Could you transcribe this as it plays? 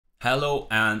Hello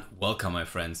and welcome, my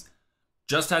friends.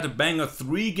 Just had a banger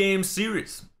 3-game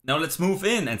series. Now let's move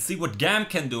in and see what GAM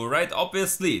can do, right?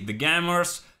 Obviously, the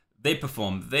Gamers, they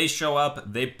perform, they show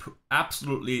up, they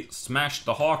absolutely smash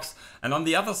the Hawks. And on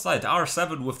the other side,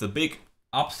 R7 with the big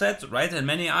upset, right? In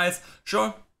many eyes,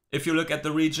 sure. If you look at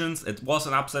the regions, it was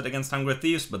an upset against Hungry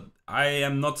Thieves, but I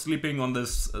am not sleeping on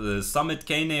this Summit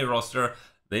Keine roster.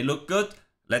 They look good.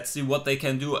 Let's see what they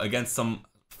can do against some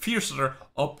fiercer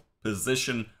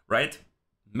opposition, right?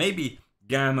 Maybe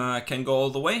GAM can go all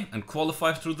the way and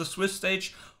qualify through the Swiss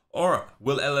stage, or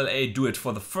will LLA do it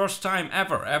for the first time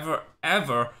ever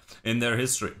in their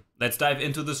history? Let's dive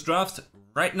into this draft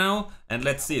right now and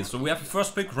let's see. So we have a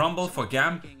first pick, Rumble for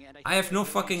GAM. I have no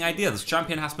fucking idea. This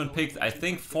champion has been picked, I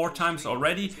think, 4 times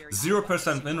already.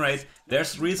 0% win rate.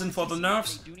 There's a reason for the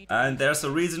nerfs, and there's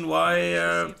a reason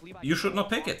why you should not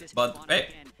pick it. But hey,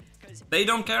 they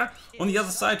don't care. On the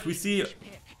other side, we see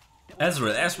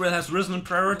Ezreal. Ezreal has risen in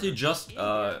priority just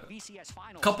a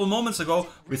couple moments ago.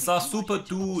 We saw Super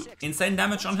do insane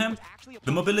damage on him.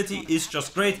 The mobility is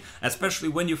just great, especially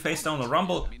when you face down a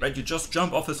Rumble, right? You just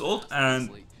jump off his ult and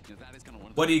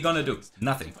what are you gonna do?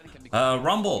 Nothing.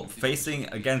 Rumble facing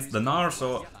against the Gnar,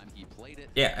 so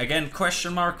yeah, again,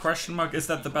 question mark, is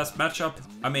that the best matchup?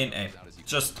 I mean, hey,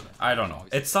 just, I don't know.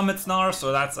 It's Summit's Gnar,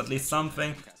 so that's at least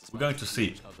something. We're going to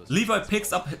see. Levi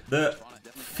picks up the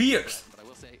fierce,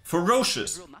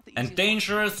 ferocious, and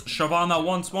dangerous Shyvana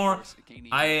once more.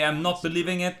 I am not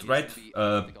believing it, right?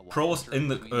 Pros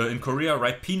in Korea,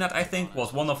 right? Peanut, I think,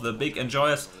 was one of the big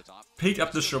enjoyers. Picked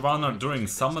up the Shyvana during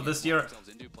summer this year.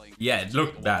 Yeah, it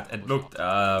looked bad. It looked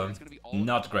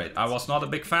not great. I was not a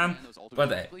big fan. But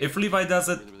hey, if Levi does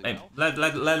it, hey,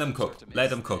 let him cook.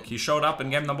 Let him cook. He showed up in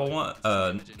game number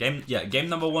 1. Game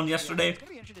number 1 yesterday.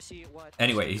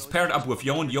 Anyway, he's paired up with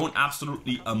Yugioh. Yugioh,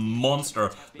 absolutely a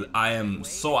monster. I am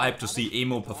so hyped to see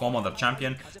Emo perform on the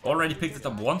champion. Already picked it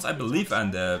up once, I believe,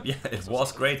 and yeah, it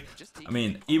was great. I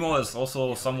mean, Emo is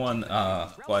also someone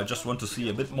who I just want to see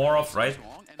a bit more of, right?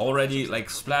 Already like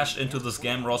splashed into this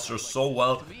GAM roster so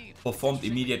well, performed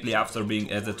immediately after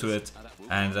being added to it.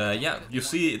 And yeah, you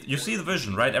see the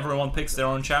vision, right? Everyone picks their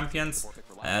own champions,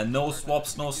 and no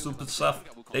swaps, no stupid stuff.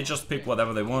 They just pick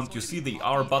whatever they want. You see the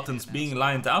R buttons being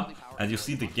lined up, and you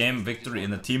see the GAM victory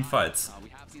in the team fights.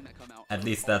 At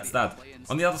least that's that.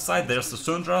 On the other side, there's the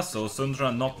Syndra, so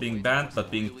Syndra not being banned,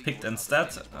 but being picked instead.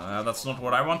 That's not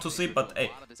what I want to see, but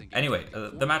hey. Anyway,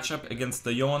 the matchup against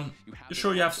the Yugioh,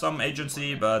 sure you have some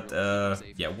agency, but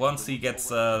yeah, once he gets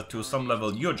to some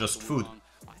level, you're just food.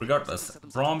 Regardless,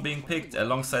 Braum being picked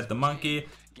alongside the Monkey.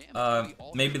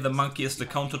 Maybe the Monkey is the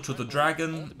counter to the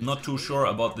Dragon. Not too sure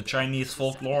about the Chinese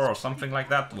folklore or something like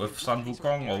that with Sun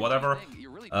Wukong or whatever.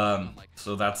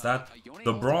 So that's that.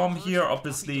 The Braum here,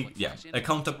 obviously, yeah, a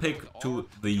counter pick to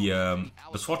the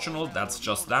Swatchinal, that's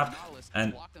just that.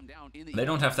 And they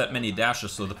don't have that many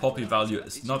dashes, so the Poppy value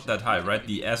is not that high, right?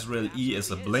 The Ezreal E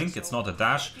is a blink, it's not a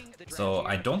dash. So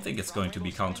I don't think it's going to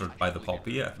be countered by the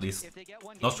Poppy, at least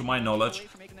not to my knowledge.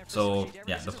 So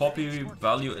yeah, the Poppy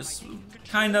value is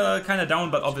kinda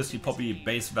down, but obviously Poppy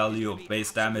base value,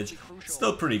 base damage,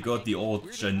 still pretty good. The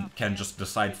old gen can just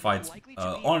decide fights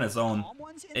on its own.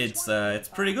 It's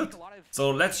pretty good.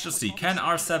 So let's just see, can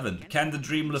R7, can the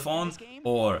dream live on,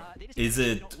 or is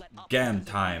it GAM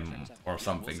time or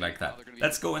something like that?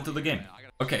 Let's go into the game.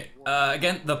 Okay,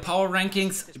 again, the power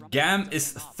rankings, GAM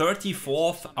is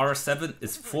 34th, R7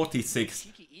 is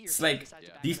 46th. It's like,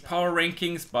 these power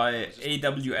rankings by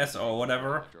AWS or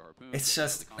whatever, it's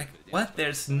just like, what?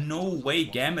 There's no way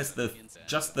GAM is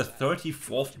just the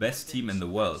 34th best team in the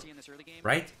world,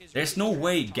 right? There's no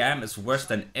way GAM is worse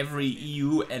than every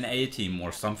EU NA team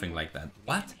or something like that.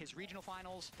 What?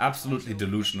 Absolutely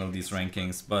delusional, these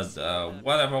rankings, but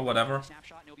whatever.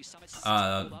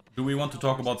 Do we want to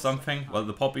talk about something? Well,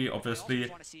 the Poppy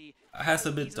obviously has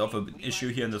a bit of an issue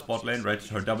here in the spot lane, right?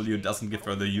 Her W doesn't give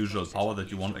her the usual power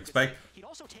that you won't expect.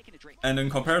 And in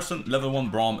comparison, level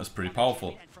 1 Braum is pretty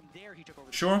powerful.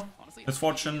 Sure,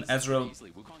 Misfortune, Ezreal,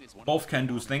 both can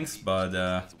do things, but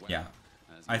yeah.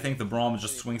 I think the Braum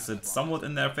just swings it somewhat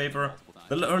in their favor.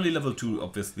 The early level 2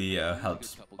 obviously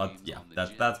helps, but yeah,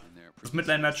 this mid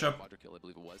lane matchup,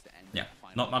 yeah,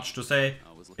 not much to say.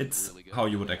 It's how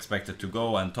you would expect it to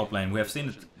go, and top lane, we have seen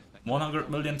it 100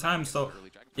 million times, so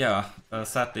yeah,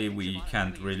 sadly we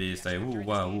can't really say ooh,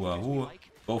 wow, ooh.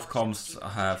 Both comps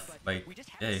have, like,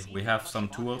 hey, we have some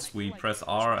tools, we press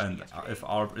R, and if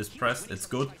R is pressed, it's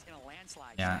good.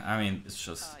 Yeah, I mean, it's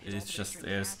just,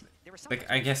 like,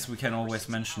 I guess we can always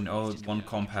mention, oh, one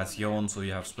comp has Yugioh, so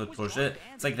you have split push.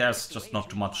 It's like there's just not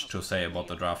too much to say about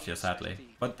the draft here, sadly.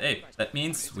 But hey, that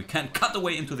means we can cut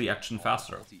away into the action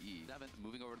faster.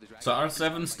 So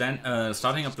R7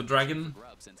 starting up the dragon.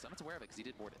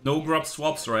 No grub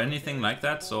swaps or anything like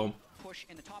that, so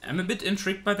I'm a bit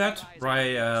intrigued by that.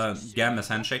 Why GAM is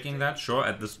handshaking that. Sure,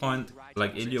 at this point,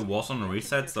 like Yugioh was on a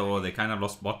reset, so they kind of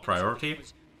lost bot priority.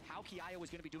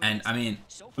 And I mean,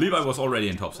 Levi was already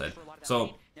in top set,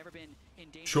 so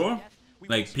sure.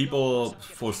 Like, people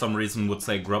for some reason would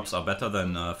say grubs are better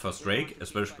than first Drake,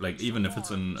 especially like even if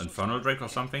it's an Infernal Drake or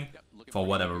something. For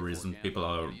whatever reason, people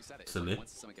are silly.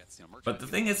 But the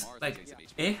thing is, like,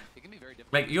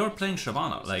 like you're playing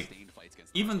Shyvana, like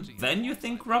even then you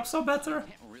think grubs are better?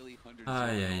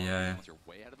 Yeah.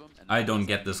 I don't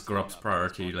get this grubs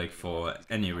priority like for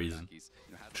any reason.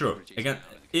 Sure, again,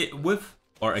 with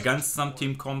or against some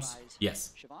team comps,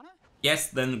 yes. Yes,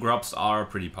 then grubs are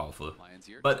pretty powerful.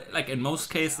 But like in most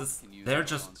cases, they're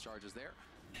just...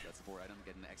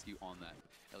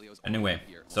 Anyway,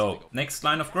 so next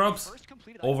line of grubs.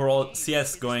 Overall,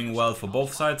 CS going well for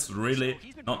both sides, really,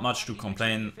 not much to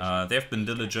complain. They've been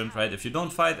diligent, right? If you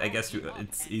don't fight, I guess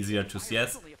it's easier to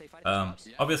CS.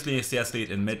 Obviously, CS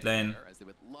lead in mid lane,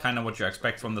 kind of what you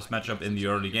expect from this matchup in the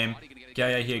early game.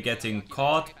 Kaya here getting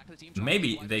caught.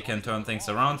 Maybe they can turn things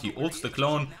around. He ults the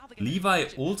clone. Levi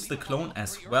ults the clone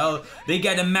as well. They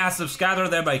get a massive scatter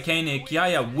there by Keine.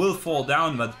 Kaya will fall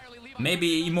down, but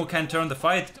maybe Emo can turn the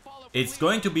fight. It's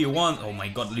going to be one. Oh my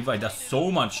god, Levi does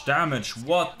so much damage.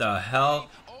 What the hell?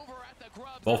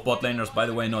 Both bot laners, by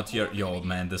the way, not here. Yo,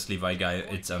 man, this Levi guy,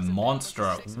 it's a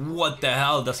monster. What the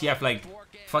hell? Does he have like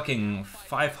fucking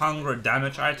 500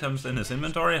 damage items in his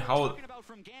inventory? How?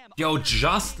 Yo,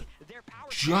 just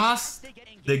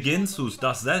the Ginsus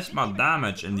does that much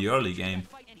damage in the early game.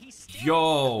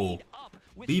 Yo,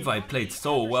 Levi played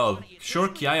so well. Sure,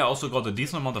 Kaya also got a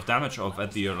decent amount of damage off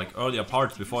at the like earlier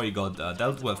parts before he got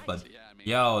dealt with, but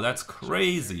yo, that's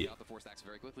crazy.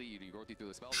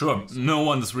 Sure, no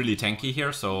one is really tanky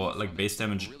here, so like base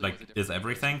damage like is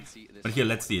everything. But here,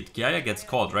 let's see it. Kaya gets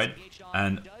caught, right?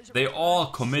 And they all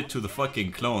commit to the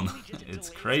fucking clone. It's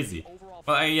crazy.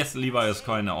 But I guess Levi is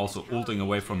kinda also ulting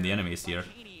away from the enemies here.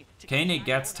 Keine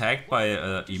gets tagged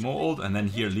by Emo ult, and then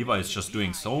here Levi is just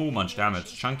doing so much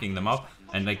damage, chunking them up.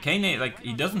 And like Keine, like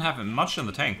he doesn't have much in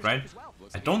the tank, right?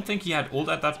 I don't think he had ult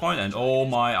at that point, and oh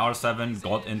my, R7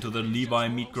 got into the Levi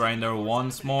meat grinder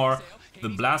once more. The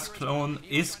blast clone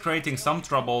is creating some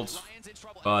troubles,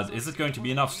 but is it going to be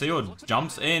enough? Seo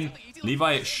jumps in,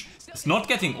 Levi is not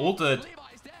getting ulted,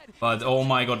 but oh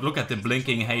my god, look at the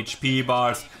blinking HP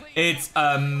bars. It's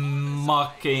a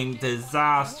mocking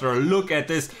disaster. Look at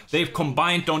this. They've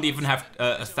combined, don't even have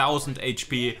 1000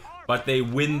 HP, but they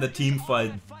win the team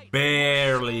fight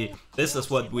barely. This is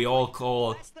what we all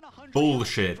call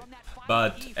bullshit.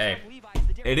 But hey,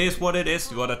 it is what it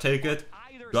is. You gotta take it.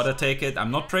 Gotta take it.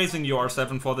 I'm not praising you,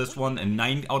 R7, for this one. In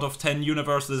 9 out of 10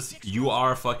 universes, you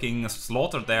are fucking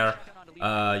slaughtered there.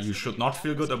 You should not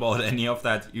feel good about any of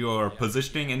that. Your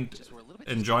positioning and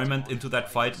enjoyment into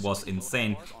that fight was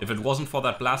insane. If it wasn't for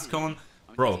that blast cone,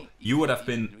 bro, you would have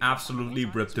been absolutely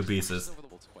ripped to pieces.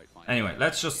 Anyway,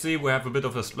 let's just see. We have a bit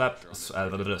of a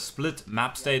split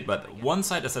map state, but one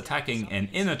side is attacking an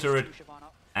inner turret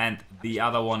and the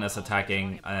other one is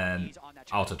attacking an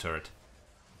outer turret.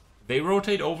 They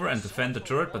rotate over and defend the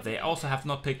turret, but they also have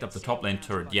not picked up the top lane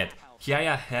turret yet.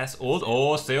 Kaya has ult.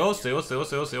 Oh,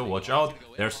 Seo, watch out.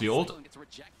 There's the ult.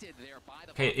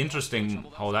 Okay, interesting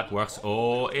how that works.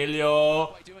 Oh,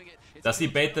 Yugioh. Does he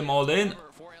bait them all in?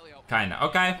 Kinda.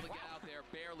 Okay.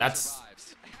 That's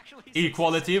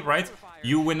equality, right?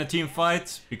 You win a team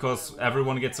fight because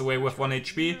everyone gets away with 1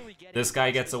 HP. This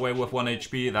guy gets away with 1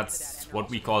 HP. That's what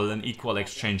we call an equal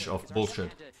exchange of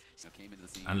bullshit.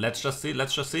 And let's just see.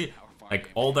 Like,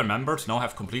 all their members now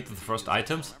have completed the first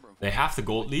items. They have the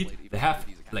gold lead. They have,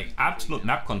 like, absolute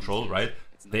map control, right?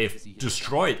 They've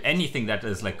destroyed anything that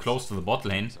is, like, close to the bot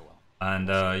lane. And,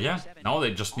 yeah, now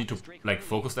they just need to, like,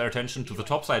 focus their attention to the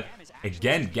top side.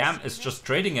 Again, GAM is just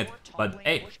trading it. But,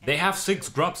 hey, they have 6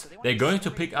 grubs. They're going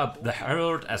to pick up the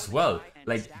Herald as well.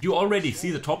 Like, you already see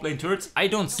the top lane turrets. I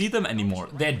don't see them anymore.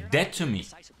 They're dead to me,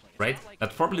 right?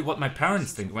 That's probably what my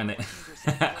parents think when they...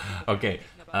 Okay,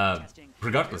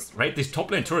 regardless, right? These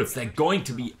top lane turrets, they're going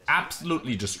to be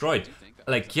absolutely destroyed.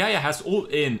 Like, Kaya has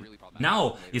ult in.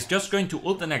 Now, he's just going to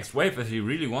ult the next wave if he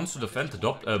really wants to defend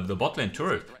the bot lane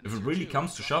turret, if it really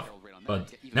comes to shove.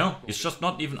 But no, he's just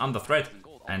not even under threat.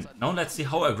 And now let's see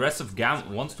how aggressive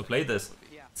GAM wants to play this.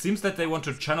 Seems that they want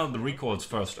to channel the recoils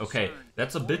first. Okay,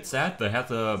 that's a bit sad. They had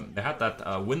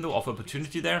that window of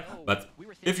opportunity there, but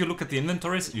if you look at the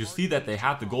inventories, you see that they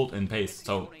had the gold in pace.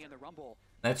 So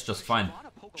that's just fine.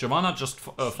 Shyvana just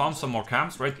found some more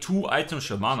camps, right? 2 items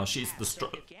Shyvana. She's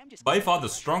by far the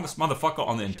strongest motherfucker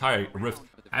on the entire rift.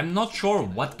 I'm not sure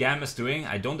what GAM is doing.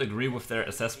 I don't agree with their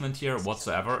assessment here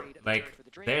whatsoever. Like,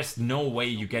 there's no way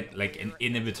you get like an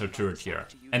inhibitor turret here.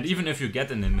 And even if you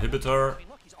get an inhibitor,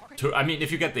 I mean,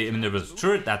 if you get the inhibitor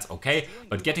turret, that's okay.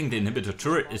 But getting the inhibitor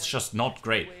turret is just not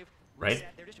great, right?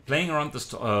 Playing around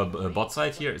this bot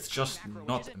side here, it's just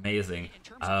not amazing.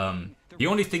 The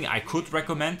only thing I could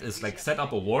recommend is like set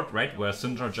up a ward, right, where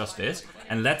Syndra just is,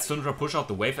 and let Syndra push out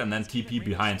the wave and then TP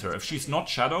behind her. If she's not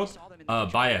shadowed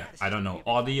by, I don't know,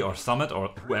 Audi or Summit or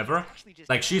whoever,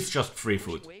 like she's just free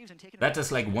food. That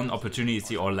is like one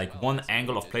opportunity or like one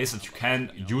angle of place that you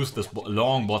can use this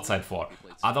long bot side for.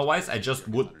 Otherwise, I just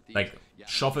would like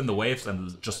shove in the waves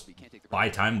and just buy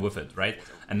time with it, right?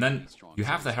 And then you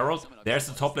have the Herald, there's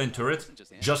the top lane turret,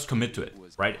 just commit to it,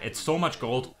 right? It's so much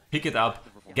gold, pick it up,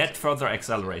 get further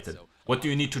accelerated. What do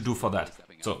you need to do for that?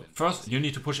 So first you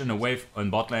need to push in a wave on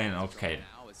bot lane, okay.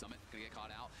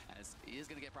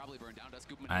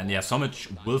 And yeah, Summit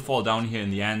will fall down here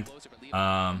in the end.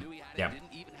 Yeah,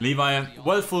 Levi,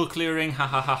 well, full clearing, ha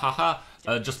ha ha ha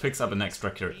ha, just picks up an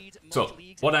extra kill. So,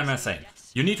 what am I saying?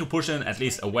 You need to push in at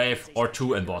least a wave or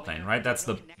two in bot lane, right? That's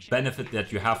the benefit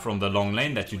that you have from the long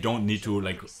lane, that you don't need to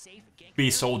like be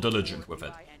so diligent with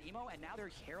it.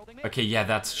 Okay, yeah,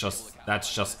 that's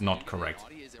just not correct.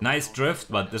 Nice drift,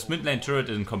 but this mid lane turret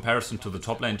in comparison to the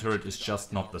top lane turret is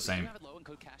just not the same.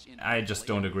 I just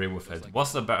don't agree with it.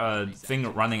 Was the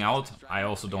thing running out? I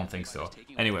also don't think so.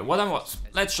 Anyway,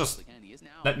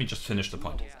 let me just finish the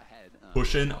point.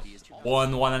 Push in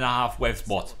 1.5 waves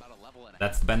bot.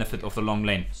 That's the benefit of the long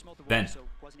lane. Then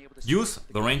use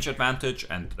the range advantage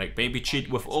and like maybe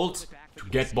cheat with ults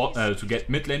to get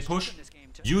mid lane push.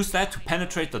 Use that to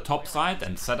penetrate the top side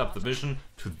and set up the vision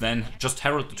to then just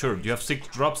herald the turret. You have 6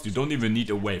 drops, you don't even need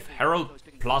a wave. Herald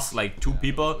plus like 2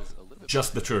 people,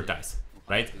 just the turret dies,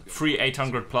 right? Free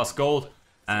 800 plus gold,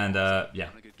 and yeah,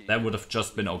 that would have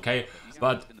just been okay.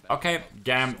 But okay,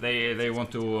 GAM, they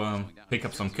want to pick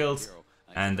up some kills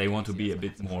and they want to be a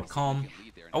bit more calm.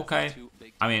 Okay,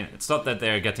 I mean, it's not that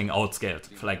they're getting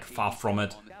outscaled, like far from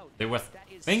it. They were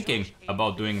thinking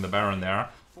about doing the Baron there.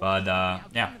 But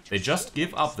yeah, they just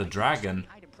give up the dragon,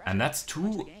 and that's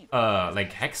 2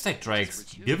 like Hextech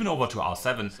Drakes given over to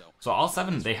R7. So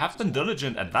R7, they have been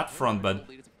diligent at that front, but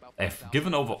they've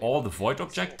given over all the Void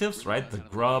objectives, right? The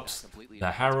Grubs,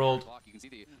 the Herald,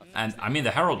 and I mean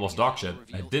the Herald was dog shit.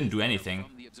 It didn't do anything.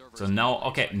 So now,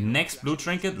 okay, next blue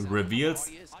trinket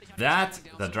reveals that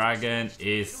the dragon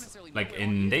is like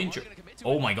in danger.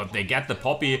 Oh my god, they get the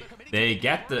Poppy, they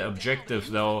get the objectives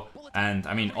though, and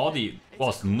I mean Audi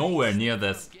was nowhere near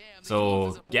this,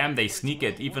 so GAM, they sneak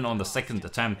it even on the second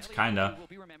attempt, kinda.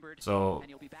 So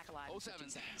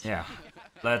yeah,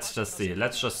 let's just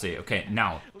see. Okay,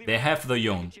 now they have the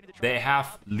Yone, they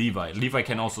have Levi. Levi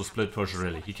can also split push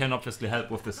really. He can obviously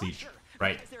help with the siege,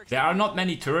 right? There are not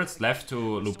many turrets left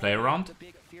to play around,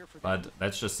 but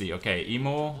let's just see. Okay,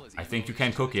 Emo, I think you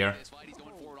can cook here.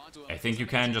 I think you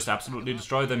can just absolutely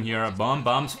destroy them here. Bomb,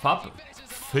 bombs, pop,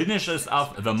 finishes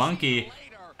up the monkey.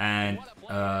 And,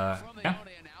 yeah.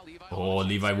 Oh,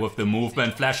 Levi with the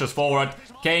movement, flashes forward.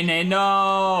 Keine,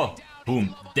 no!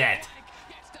 Boom, dead.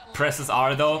 Presses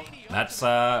R though. That's,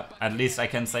 at least I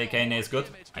can say Keine is good.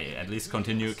 I at least can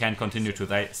continue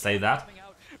to say that.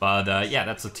 But, yeah,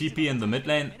 that's a TP in the mid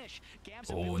lane.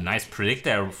 Oh, nice predict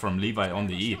there from Levi on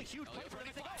the E.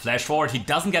 Flash forward, he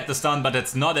doesn't get the stun, but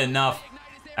it's not enough.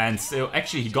 And so,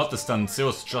 actually, he got the stun.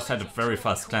 Zeus just had a very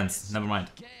fast cleanse. Never mind.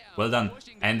 Well done.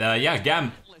 And, yeah,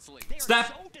 GAM.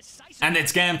 Snap! And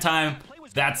it's GAM time.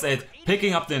 That's it.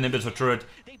 Picking up the inhibitor turret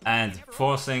and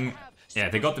forcing... Yeah,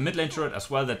 they got the mid lane turret as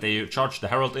well that they charged the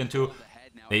Herald into.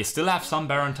 They still have some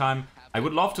Baron time. I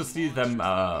would love to see them...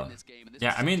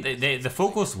 yeah, I mean, the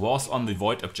focus was on the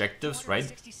Void objectives,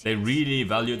 right? They really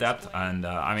value that. And,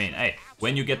 I mean, hey,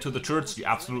 when you get to the turrets, you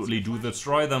absolutely do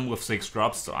destroy them with 6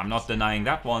 grubs. So I'm not denying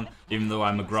that one, even though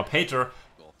I'm a grub hater.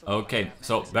 Okay,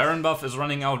 so Baron buff is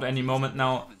running out any moment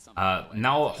now.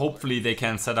 Now hopefully they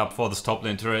can set up for this top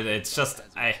lane turret. It's just,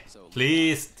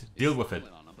 please deal with it,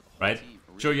 right?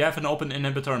 Sure, you have an open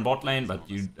inhibitor in bot lane, but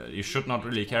you should not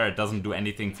really care. It doesn't do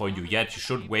anything for you yet. You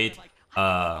should wait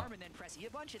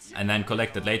and then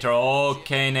collect it later. Oh,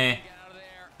 Keine.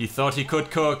 He thought he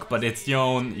could cook, but it's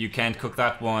Yone. You can't cook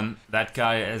that one. That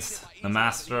guy is the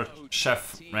master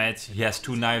chef, right? He has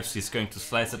 2 knives. He's going to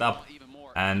slice it up.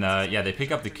 And yeah, they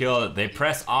pick up the kill, they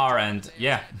press R, and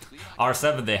yeah,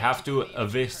 R7, they have to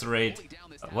eviscerate,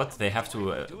 what? They have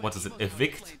to, what is it,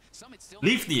 evict?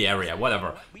 Leave the area,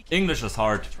 whatever. English is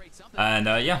hard. And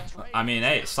yeah, I mean,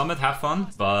 hey, Summit have fun,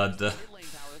 but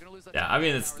yeah, I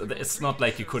mean, it's not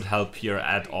like you could help here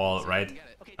at all, right?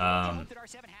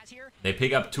 They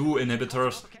pick up 2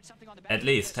 inhibitors at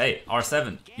least. Hey,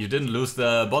 R7, you didn't lose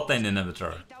the bot lane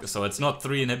inhibitor. So it's not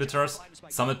 3 inhibitors.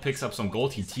 Summit picks up some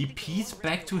gold. He TPs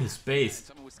back to his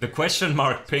base. The question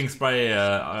mark pings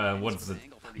by, what is it?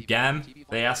 GAM.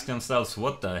 They ask themselves,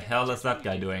 what the hell is that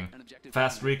guy doing?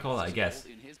 Fast recall, I guess.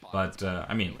 But,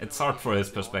 I mean, it's hard for his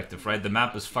perspective, right? The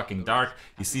map is fucking dark.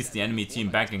 He sees the enemy team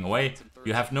backing away.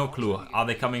 You have no clue. Are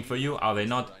they coming for you? Are they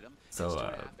not?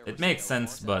 So, it makes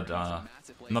sense, but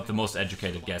not the most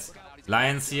educated guess.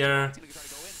 Lions here.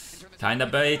 Kinda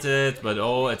baited, but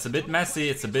oh, it's a bit messy,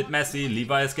 it's a bit messy.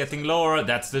 Levi is getting lower,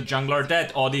 that's the jungler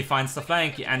dead. Audi finds the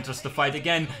flank, he enters the fight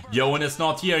again. Yoan is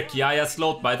not here, Kiaya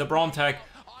slowed by the Braum tag.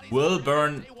 Will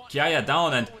burn Kiaya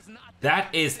down, and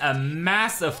that is a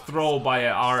massive throw by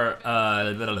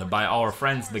our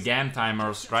friends, the GAM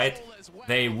timers, right?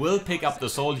 They will pick up the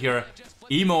soul here.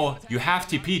 Emo, you have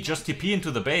TP, just TP into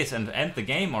the base and end the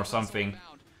game or something.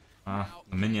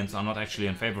 The minions are not actually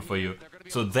in favor for you.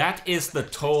 So that is the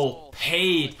toll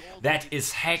paid. That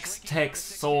is Hextech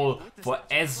soul for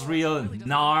Ezreal,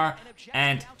 Gnar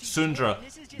and Syndra.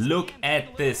 Look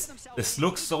at this. This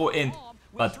looks so in.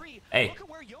 But hey,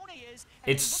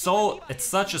 it's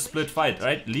such a split fight,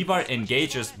 right? Levi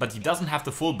engages, but he doesn't have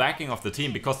the full backing of the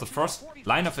team because the first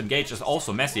line of engage is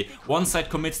also messy. One side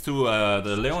commits to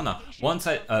the Leona, one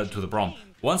side to the Braum.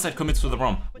 One side commits to the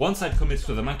Braum, one side commits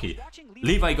to the Monkey.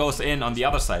 Levi goes in on the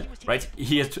other side, right?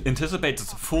 He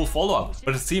anticipates full follow-up,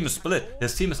 but his team is split.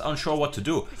 His team is unsure what to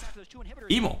do.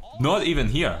 Emo, not even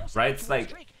here, right? It's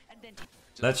like,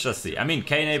 let's just see. I mean,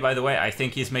 Keine, by the way, I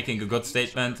think he's making a good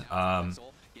statement.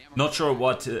 Not sure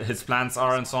what his plans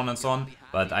are and so on and so on,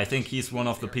 but I think he's one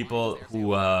of the people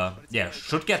who, yeah,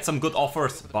 should get some good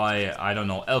offers by, I don't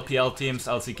know, LPL teams,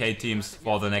 LCK teams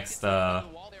for the next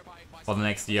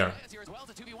year.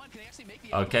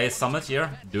 Okay, Summit here,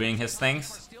 doing his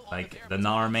things, like the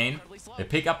Gnar main. They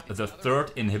pick up the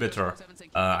 3rd inhibitor.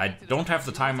 I don't have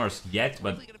the timers yet,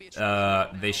 but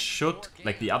they should,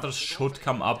 like the others should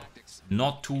come up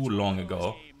not too long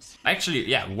ago. Actually,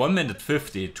 yeah, 1 minute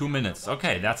 50, 2 minutes.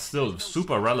 Okay, that's still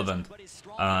super relevant.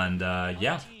 And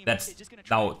yeah, that's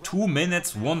now 2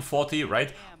 minutes 140,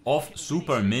 right? Of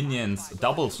super minions,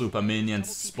 double super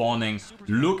minions spawning.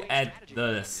 Look at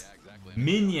this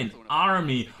minion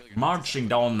army marching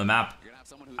down the map.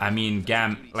 I mean,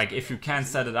 GAM, like if you can't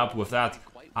set it up with that,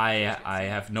 I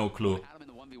have no clue.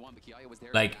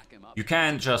 Like, you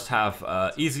can't just have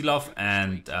EasyLove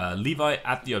and Levi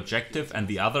at the objective and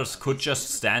the others could just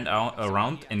stand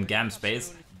around in GAM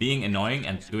space being annoying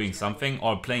and doing something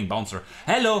or playing bouncer.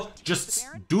 Hello, just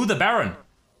do the Baron.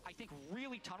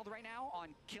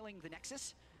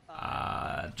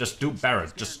 Just do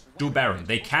Baron, just do Baron.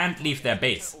 They can't leave their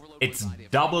base. It's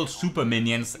double super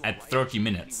minions at 30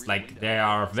 minutes. Like, there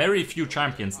are very few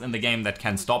champions in the game that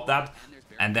can stop that,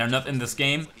 and they're not in this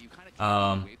game.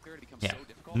 Yeah,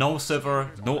 no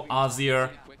Sivir, no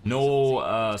Azir, no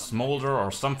Smolder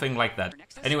or something like that.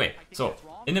 Anyway, so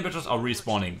inhibitors are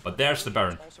respawning, but there's the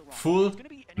Baron. Full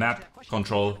map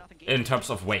control in terms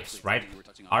of waves, right?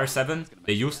 R7,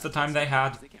 they used the time they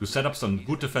had to set up some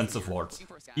good defensive wards.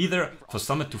 Either for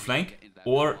Summit to flank,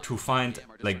 or to find,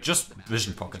 like, just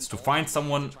vision pockets, to find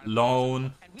someone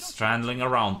lone, strandling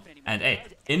around. And hey,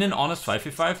 in an honest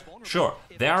 5v5, sure,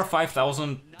 they are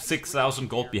 5,000, 6,000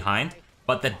 gold behind,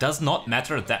 but that does not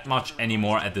matter that much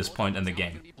anymore at this point in the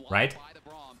game, right?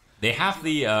 They have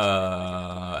the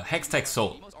Hextech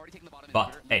Soul,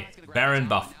 but hey, Baron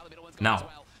buff. Now,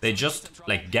 they just,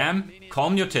 like, GAM,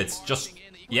 calm your tits, just,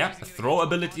 yeah, throw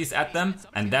abilities at them,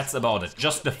 and that's about it.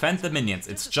 Just defend the minions,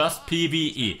 it's just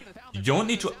PvE.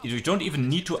 You don't even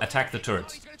need to attack the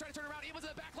turrets.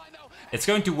 It's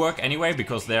going to work anyway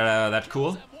because they're that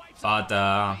cool. But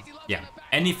yeah,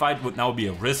 any fight would now be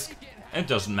a risk. It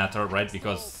doesn't matter, right?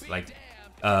 Because like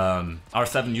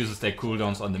R7 uses their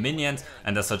cooldowns on the minions,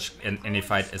 and as such, any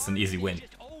fight is an easy win.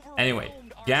 Anyway,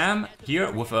 GAM here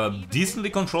with a decently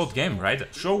controlled game, right?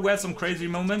 Sure, we had some crazy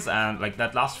moments, and like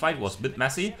that last fight was a bit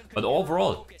messy, but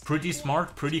overall, pretty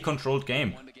smart, pretty controlled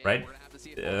game, right?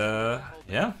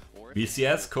 Yeah.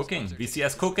 VCS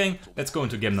cooking, let's go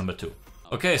into game number 2.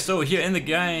 Okay, so here in the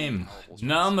game,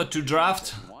 number 2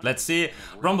 draft, let's see.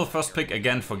 Rumble first pick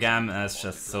again for GAM, it's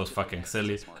just so fucking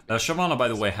silly. Shyvana, by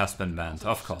the way, has been banned,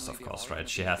 of course, right,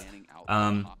 she has.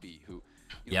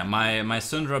 Yeah, my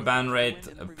Syndra ban rate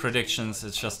predictions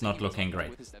is just not looking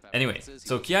great. Anyway,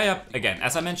 so Kiaya, again,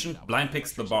 as I mentioned, blind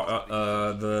picks the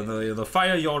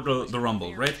fire Yordle, the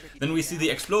Rumble, right? Then we see the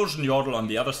explosion Yordle on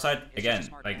the other side. Again,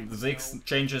 like the Ziggs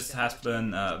changes has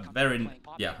been very,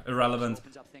 irrelevant.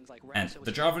 And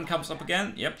the Jarvan comes up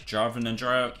again. Yep, Jarvan and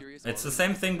Jara. It's the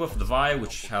same thing with the Vi,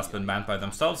 which has been banned by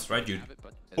themselves, right? You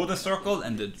put a circle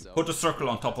and then put a circle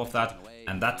on top of that,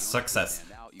 and that's success.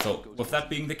 So with that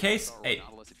being the case, hey,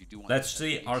 let's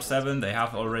see R7, they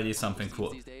have already something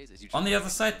cool. On the other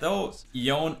side though,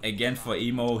 Yone again for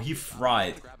emo, he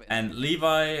fried. And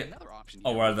Levi,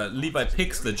 or rather Levi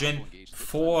picks the Jhin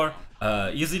for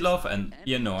Easy Love, and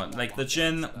you know, like the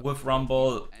Jhin with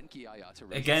Rumble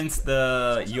against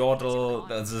the Yordle,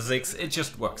 the Ziggs, it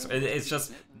just works. It's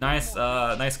just nice,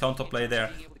 nice counterplay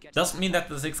there. Doesn't mean that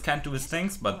the Ziggs can't do his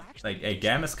things, but like a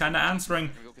GAM is kind of answering.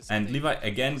 And Levi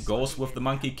again goes with the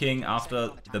Monkey King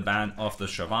after the ban of the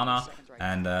Shyvana.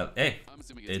 And hey,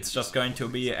 it's just going to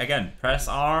be, again, press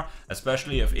R,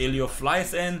 especially if Elio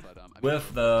flies in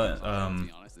with the,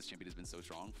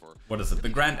 what is it, the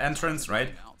Grand Entrance,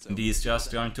 right? And he's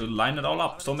just going to line it all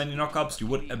up. So many knockups, you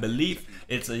would believe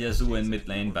it's a Yasuo in mid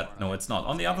lane, but no, it's not.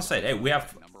 On the other side, hey, we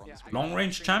have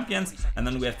long-range champions, and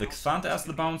then we have the Xante as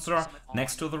the bouncer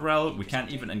next to the Rel. We can't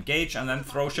even engage and then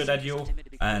throw shit at you,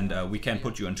 and we can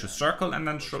put you into circle and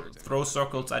then throw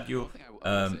circles at you.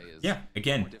 Yeah,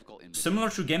 again, similar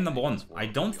to game number 1, I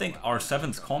don't think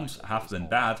R7's comms have been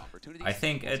bad. I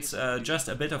think it's just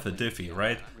a bit of a diffy,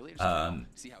 right?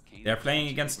 They're playing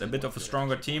against a bit of a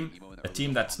stronger team, a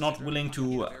team that's not willing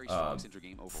to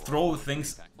throw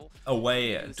things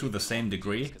away to the same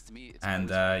degree. And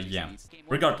yeah,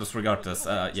 regardless,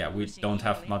 yeah, we don't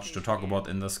have much to talk about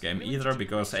in this game either,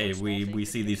 because hey, we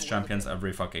see these champions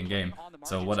every fucking game.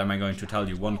 So what am I going to tell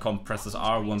you? One comp presses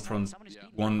R,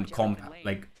 one comp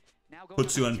like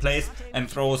puts you in place and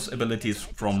throws abilities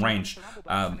from range.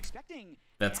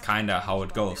 That's kinda how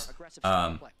it goes.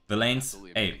 The lanes,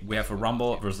 hey, we have a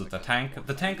Rumble versus the tank.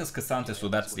 The tank is Xante, so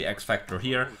that's the X factor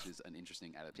here.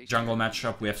 Jungle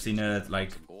matchup, we have seen it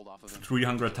like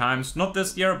 300 times. Not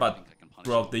this year, but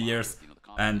throughout the years.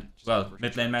 And, well,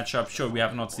 mid lane matchup, sure, we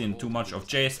have not seen too much of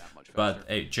Jayce. But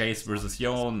hey, Jayce versus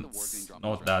Yone, it's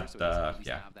not that,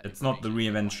 yeah, it's not the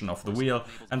reinvention of the wheel.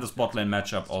 And the spot lane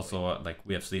matchup also, like,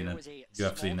 we have seen it, you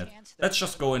have seen it. Let's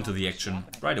just go into the action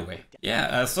right away.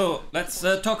 Yeah, so let's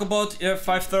talk about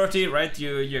 5:30, right?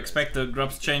 You expect the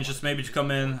Grubs changes maybe to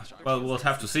come in, well, we'll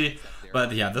have to see.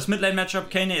 But yeah, this mid lane matchup,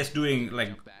 Keine is doing,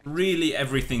 like, really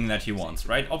everything that he wants,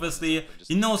 right? Obviously,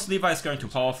 he knows Levi is going to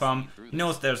power farm, he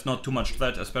knows there's not too much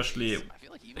threat, especially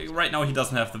right now he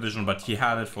doesn't have the vision, but he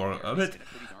had it for a bit.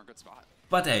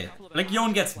 But hey, like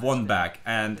Yone gets one back,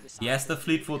 and he has the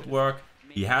fleet footwork,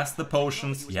 he has the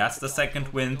potions, he has the second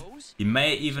wind, he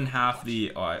may even have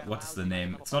the, what is the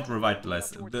name? It's not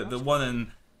revitalize, the one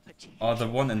in, or the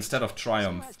one instead of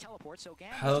triumph.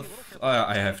 Health,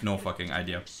 I have no fucking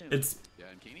idea. It's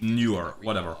newer,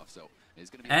 whatever.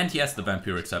 And he has the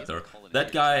Vampiric Scepter.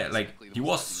 That guy, like, he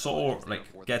was so, like,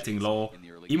 getting low.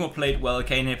 Emo played well,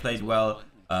 Keine played well.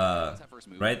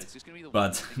 Right?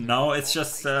 But now it's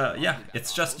just, yeah,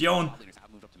 it's just Yone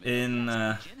in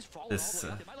this,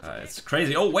 it's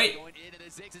crazy. Oh, wait!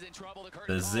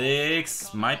 The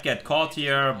Ziggs might get caught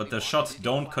here, but the shots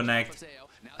don't connect.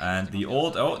 And the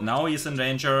ult, oh, now he's in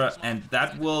danger, and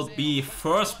that will be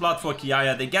first blood for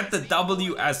Kiaya. They get the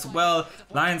W as well.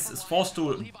 Lions is forced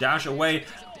to dash away.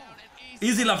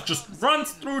 Easy Love just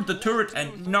runs through the turret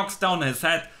and knocks down his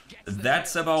head.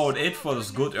 That's about it for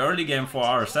this good early game for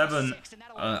R7.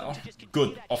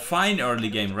 Good, or fine early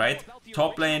game, right?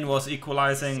 Top lane was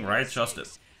equalizing, right? Just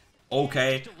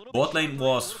okay. Bot lane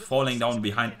was falling down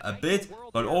behind a bit,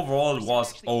 but overall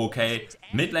was okay.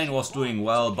 Mid lane was doing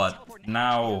well, but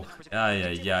now,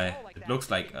 yeah, it looks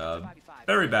like a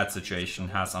very bad situation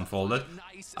has unfolded.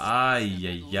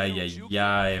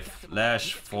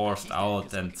 Flash forced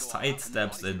out and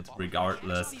sidesteps it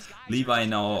regardless. Levi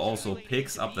now also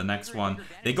picks up the next one.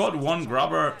 They got one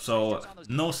grubber, so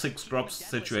no 6 grubs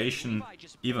situation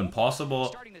even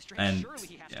possible. And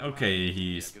okay,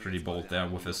 he's pretty bold there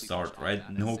with his start, right?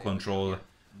 No control,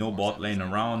 no bot lane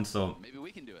around, so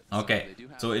okay.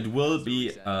 So it will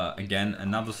be again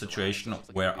another situation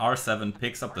where R7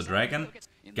 picks up the dragon.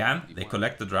 GAM, they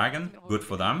collect the dragon, good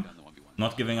for them.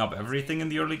 Not giving up everything in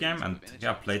the early game, and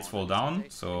yeah, plates fall down,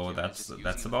 so that's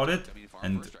about it.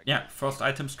 And yeah, first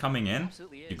items coming in.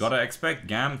 You gotta expect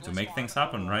GAM to make things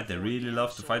happen, right? They really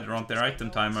love to fight around their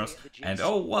item timers. And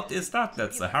oh, what is that?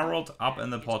 That's a Herald up in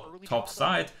the top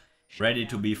side, ready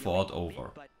to be fought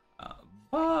over.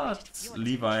 But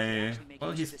Levi,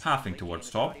 well, he's pathing towards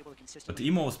top. But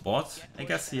Emo is bot. I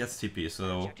guess he has TP,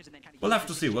 so we'll have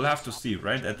to see. We'll have to see,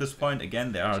 right? At this point,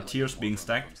 again, there are tiers being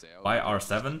stacked by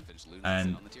R7,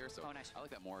 and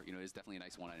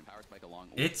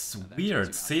it's weird.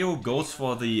 Seo goes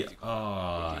for the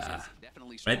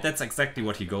right. That's exactly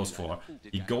what he goes for.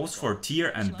 He goes for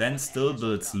tier and then still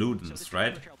builds Ludens,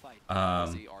 right?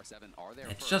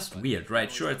 It's just weird,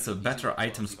 right? Sure, it's a better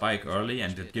item spike early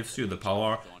and it gives you the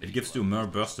power, it gives you more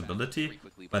burst ability,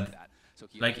 but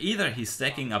like either he's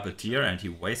stacking up a tier and he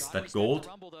wastes that gold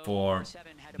for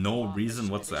no reason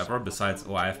whatsoever besides,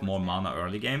 oh, I have more mana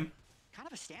early game,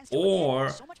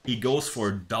 or he goes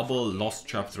for double Lost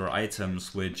Chapter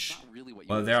items, which,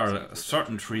 well, there are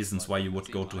certain reasons why you would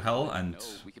go to hell, and,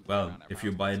 well, if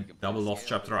you buy double Lost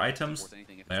Chapter items,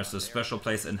 there's a special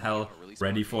place in hell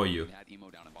ready for you.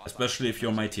 Especially if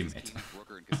you're my teammate.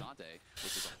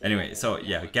 Anyway, so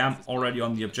yeah, GAM already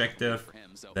on the objective.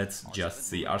 Let's just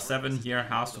see. R7 here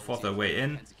has to force their way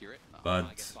in.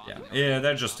 But yeah,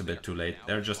 they're just a bit too late.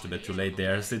 They're just a bit too late.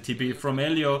 There's the TP from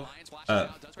Elio.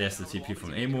 There's the TP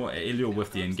from Emo. Elio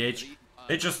with the engage.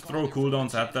 They just throw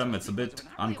cooldowns at them. It's a bit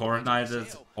uncoordinated.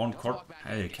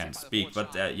 I can't speak,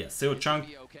 but yeah, Seo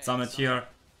Chunk, Summit here.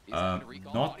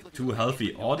 Not too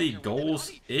healthy. Audi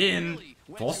goes in.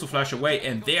 Forced to flash away,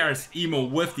 and there's Emo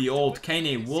with the ult.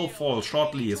 Keine will fall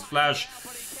shortly. His flash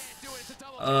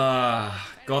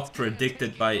got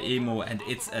predicted by Emo, and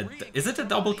it's a... Is it a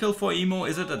double kill for Emo?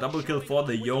 Is it a double kill for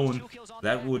the Yone?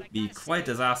 That would be quite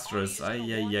disastrous.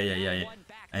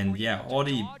 And yeah,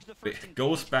 Audi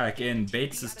goes back in,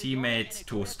 baits his teammates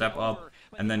to step up,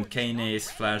 and then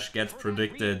Kaine's flash gets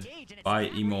predicted by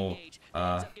Emo.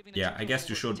 Yeah, I guess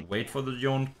you should wait for the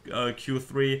Yone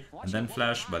Q3 and then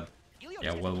flash, but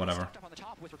yeah, well, whatever.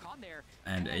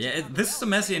 And yeah, this is a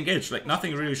messy engage. Like,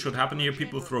 nothing really should happen here.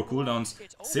 People throw cooldowns.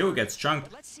 Seo gets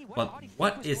chunked. But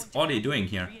what is Audi doing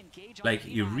here? Like,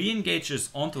 he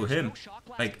re-engages onto him.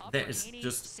 Like, there is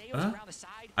just...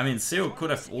 I mean, Seo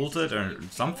could have ulted or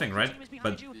something, right?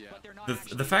 But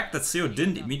the fact that Seo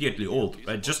didn't immediately ult,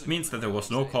 right, just means that there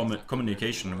was no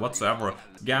communication whatsoever.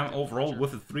 GAM overall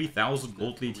with a 3000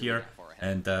 gold lead here.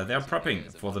 And they're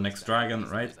prepping for the next dragon,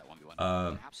 right?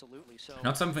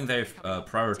 Not something they've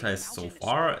prioritized so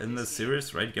far in this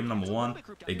series, right? Game number 1,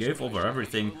 they gave over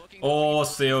everything. Oh,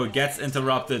 Seo gets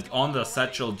interrupted on the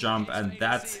satchel jump, and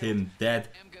that's him dead.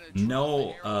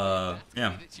 No,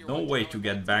 no way to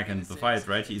get back into the fight,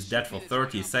 right? He's dead for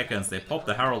 30 seconds. They pop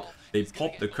the Herald, they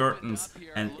pop the curtains,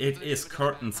 and it is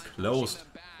curtains closed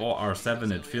for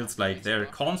R7. It feels like they're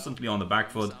constantly on the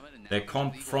back foot. Their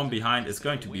comp from behind is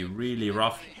going to be really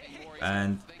rough,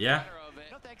 and yeah.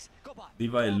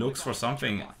 Levi looks for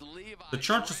something. The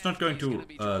charge is not going to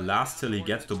last till he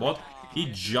gets to bot. He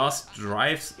just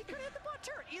drives.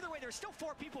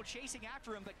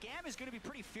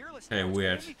 Okay,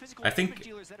 weird. I think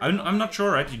I'm not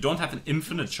sure, right? You don't have an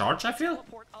infinite charge, I feel.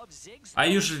 I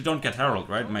usually don't get Herald,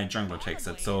 right? My jungler takes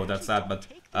it, so that's that. But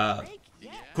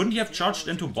couldn't he have charged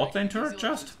into bot lane turret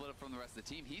just?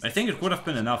 I think it would have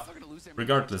been enough.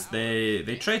 Regardless,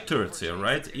 they trade turrets here,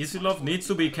 right? Easylove needs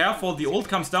to be careful. The ult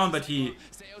comes down, but he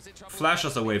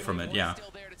flashes away from it. Yeah,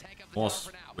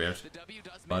 was weird.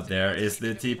 But there is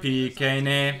the TP,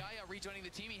 Keine.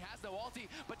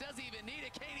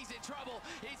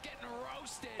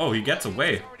 Oh, he gets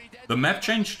away. The map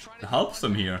change helps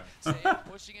him here.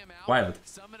 Wild.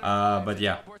 But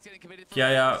yeah.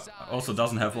 Kiaya also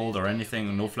doesn't have ult or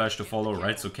anything, no flash to follow,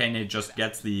 right? So Keine just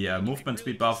gets the movement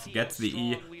speed buff, gets the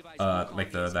E,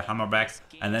 like the hammer back,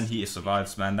 and then he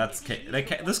survives, man. That's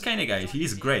like this Keine guy,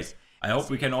 he's great. I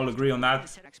hope we can all agree on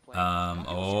that.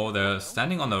 Oh, they're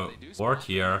standing on the board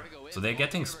here, so they're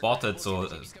getting spotted. So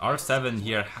R7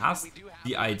 here has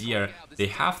the idea, they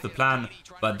have the plan,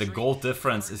 but the gold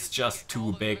difference is just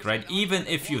too big, right? Even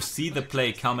if you see the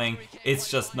play coming, it's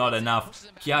just not enough.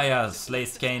 Kiaya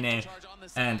slays Keine,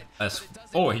 and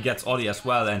he gets Audi as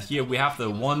well. And here we have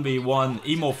the 1v1.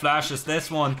 Emo flashes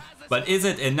this one, but is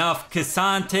it enough?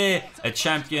 K'Sante, a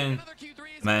champion.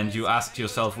 Man, you asked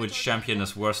yourself which champion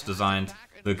is worse designed.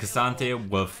 The K'Sante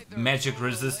with magic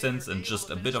resistance and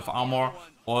just a bit of armor,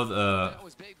 or the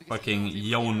fucking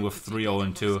Yone with 3-0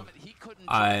 and 2.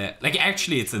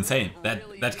 Actually, it's insane that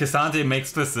K'Sante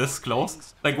makes this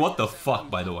close. Like, what the fuck,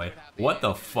 by the way? What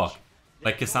the fuck?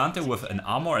 Like, K'Sante with an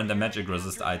armor and a magic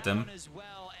resist item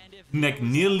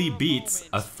nearly beats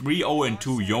a 3-0 and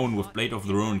 2 Yone with Blade of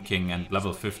the Ruined King and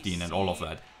level 15 and all of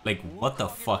that. Like, what the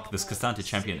fuck? This K'Sante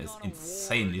champion is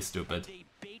insanely stupid.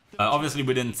 Obviously,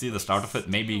 we didn't see the start of it.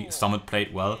 Maybe Summit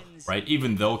played well, right?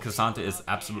 Even though K'Sante is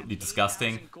absolutely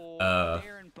disgusting.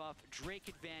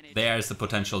 there is the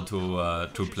potential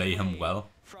to play him well.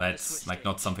 That's like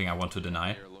not something I want to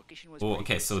deny. Oh,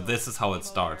 okay, so this is how it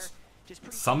starts.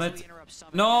 Summit?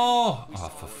 No!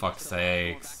 Oh, for fuck's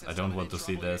sakes. I don't want to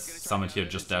see this. Summit here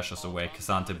just dashes away.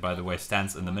 K'Sante, by the way,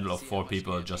 stands in the middle of 4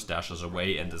 people, just dashes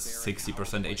away and is 60%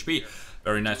 HP.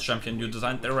 Very nice champion, you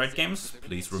designed the right games.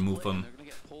 Please remove him.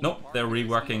 Nope, they're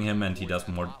reworking him and he does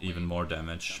even more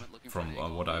damage from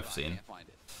what I've seen.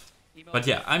 But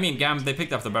yeah, I mean, GAM, they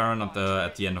picked up the Baron at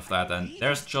the end of that, and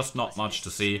there's just not much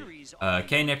to see.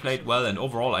 Keine played well, and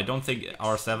overall, I don't think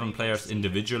R7 players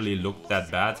individually looked that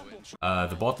bad.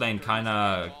 The bot lane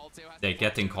kinda, they're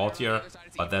getting caught here,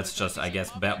 but that's just, I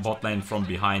guess, bot lane from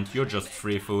behind. You're just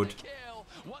free food.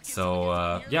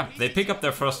 So, yeah, they pick up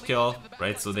their first kill,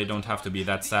 right? So they don't have to be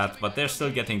that sad, but they're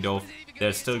still getting dove.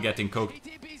 They're still getting cooked.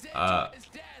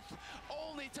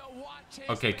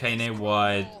 Okay, Keine,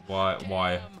 why?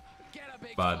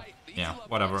 But yeah,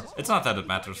 whatever. It's not that it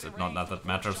matters. It's not that it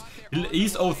matters.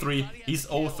 He's 0-3. He's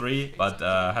 0-3, but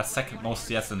has second most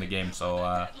CS in the game. So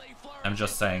I'm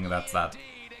just saying that's that.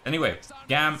 Anyway,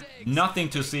 GAM, nothing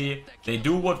to see. They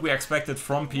do what we expected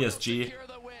from PSG.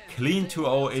 Clean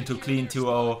 2-0 into clean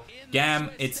 2-0. GAM,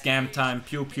 it's GAM time.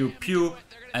 Pew pew pew.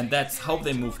 And that's how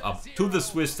they move up to the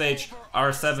Swiss stage.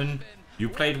 R7, you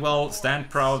played well. Stand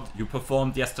proud. You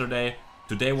performed yesterday.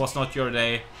 Today was not your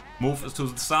day. Move to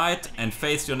the side and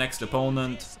face your next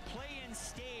opponent.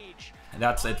 And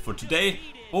that's it for today.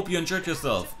 Hope you enjoyed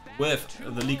yourself with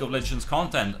the League of Legends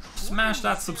content. Smash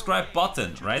that subscribe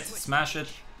button, right? Smash it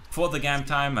for the GAM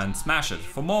time and smash it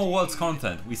for more Worlds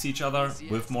content. We see each other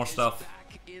with more stuff.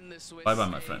 Bye bye,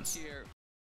 my friends.